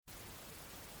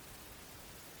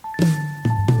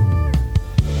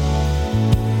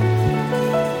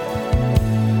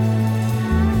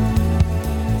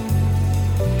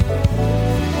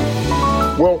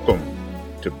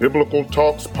to Biblical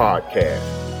Talks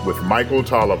Podcast with Michael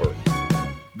Tolliver.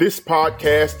 This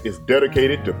podcast is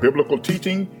dedicated to biblical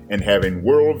teaching and having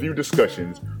worldview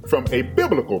discussions from a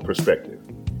biblical perspective.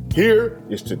 Here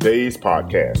is today's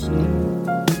podcast.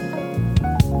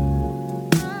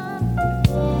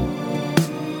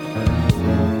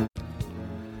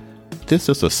 This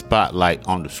is a spotlight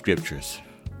on the scriptures.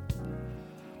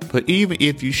 But even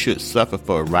if you should suffer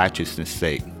for righteousness'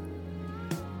 sake,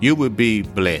 you will be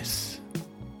blessed.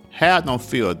 Have no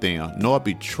fear of them, nor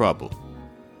be troubled.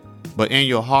 But in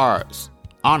your hearts,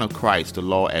 honor Christ the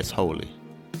Lord as holy.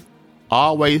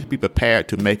 Always be prepared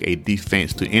to make a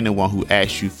defense to anyone who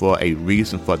asks you for a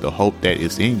reason for the hope that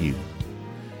is in you.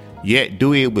 Yet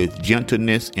do it with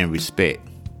gentleness and respect.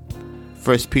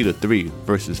 1 Peter 3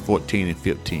 verses 14 and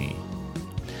 15.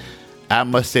 I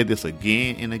must say this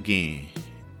again and again.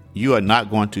 You are not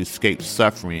going to escape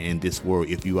suffering in this world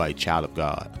if you are a child of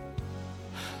God.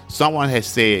 Someone has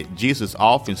said Jesus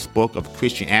often spoke of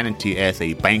Christianity as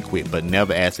a banquet but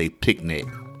never as a picnic.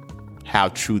 How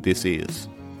true this is.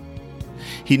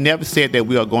 He never said that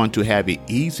we are going to have it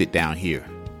easy down here.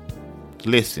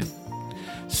 Listen,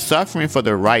 suffering for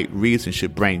the right reason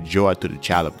should bring joy to the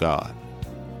child of God.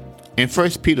 In 1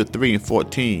 Peter 3 and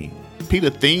 14,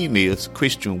 Peter's theme is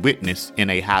Christian witness in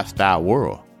a hostile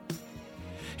world.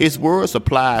 His words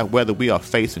apply whether we are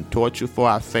facing torture for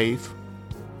our faith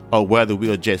or whether we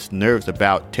are just nervous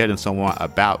about telling someone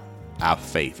about our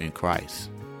faith in Christ.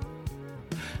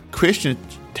 Christians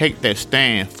take their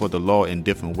stand for the Lord in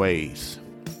different ways.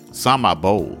 Some are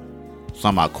bold,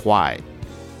 some are quiet.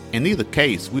 In either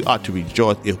case, we ought to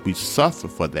rejoice if we suffer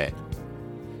for that.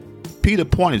 Peter's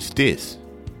point is this: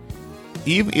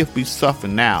 even if we suffer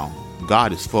now,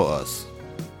 God is for us.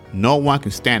 No one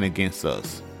can stand against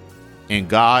us. And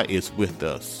God is with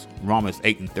us. Romans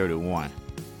 8 and 31.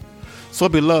 So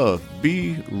beloved,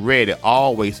 be ready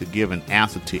always to give an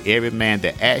answer to every man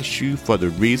that asks you for the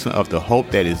reason of the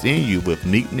hope that is in you with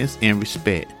meekness and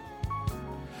respect.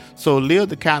 So live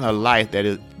the kind of life that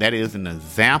is an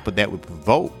example that would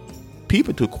provoke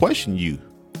people to question you.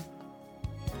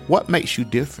 What makes you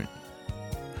different?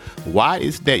 Why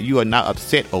is it that you are not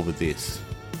upset over this?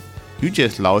 You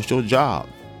just lost your job.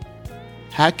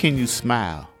 How can you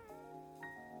smile?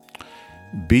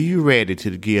 Be ready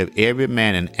to give every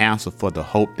man an answer for the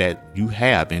hope that you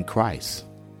have in Christ.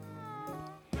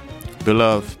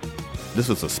 Beloved, this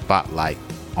is a spotlight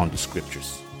on the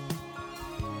scriptures.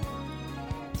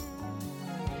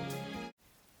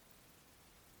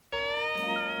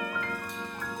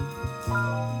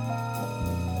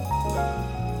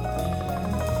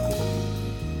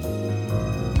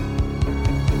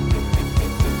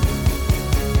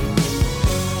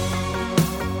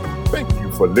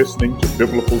 For listening to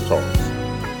Biblical Talks.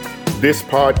 This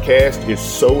podcast is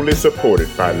solely supported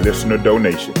by listener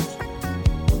donations.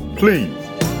 Please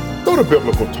go to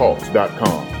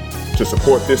biblicaltalks.com to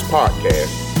support this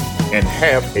podcast and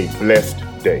have a blessed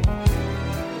day.